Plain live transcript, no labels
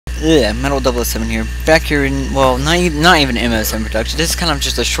Metal 007 here, back here in, well, not even MSM production. This is kind of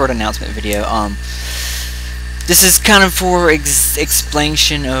just a short announcement video. This is kind of for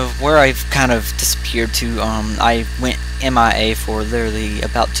explanation of where I've kind of disappeared to. I went MIA for literally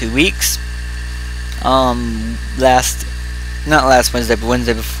about 2 weeks. Not last Wednesday, but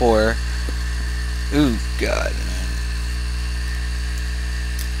Wednesday before. Ooh, God.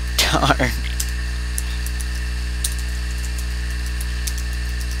 Darn.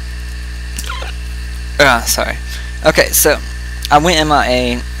 Sorry. Okay, so I went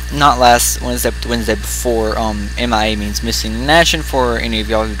MIA not last Wednesday, but the Wednesday before. MIA means missing in action for any of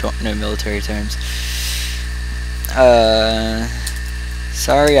y'all who don't know military terms.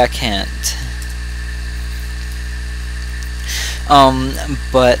 Sorry, I can't.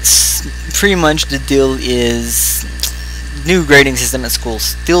 But pretty much the deal is new grading system at school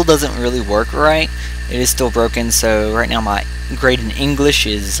still doesn't really work right. It is still broken, so right now my grade in English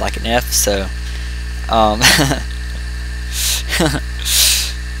is like an F, so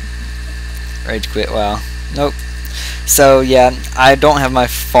rage quit, wow. Nope. So yeah, I don't have my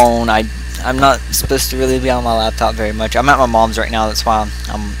phone. I'm not supposed to really be on my laptop very much. I'm at my mom's right now, that's why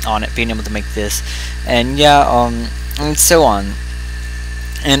I'm on it, being able to make this. And yeah, and so on.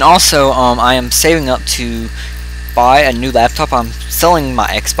 And also, I am saving up to buy a new laptop. I'm selling my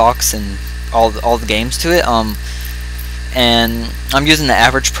Xbox and all the games to it. And I'm using the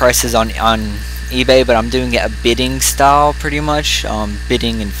average prices on eBay, but I'm doing it a bidding style pretty much.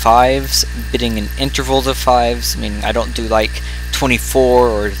 Bidding in fives, bidding in intervals of fives. I mean, I don't do like 24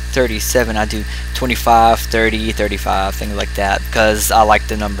 or 37. I do 25, 30, 35, things like that, because I like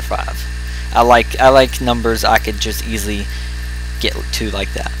the number 5. I like numbers I could just easily get to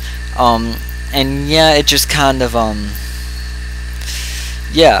like that. And yeah, it just kind of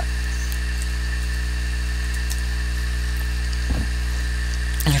yeah.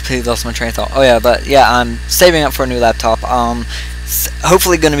 I completely lost my train of thought. Oh yeah, but yeah, I'm saving up for a new laptop.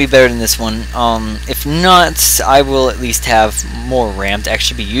 Hopefully going to be better than this one. If not, I will at least have more RAM to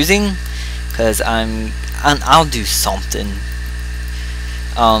actually be using, because I'll do something.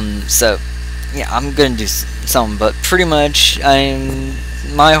 So yeah, I'm gonna do something, but pretty much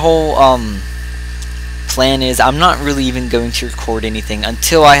my whole plan is I'm not really even going to record anything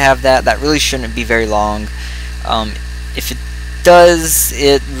until I have that. That really shouldn't be very long. If it does,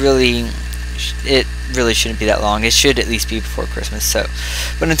 it really shouldn't be that long. It should at least be before Christmas. So,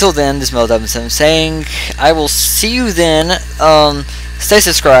 but until then, this is Mel 007 saying I will see you then. Stay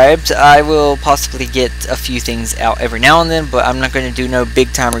subscribed. I will possibly get a few things out every now and then, but I'm not going to do no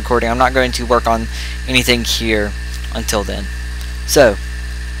big time recording. I'm not going to work on anything here until then. So,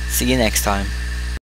 see you next time.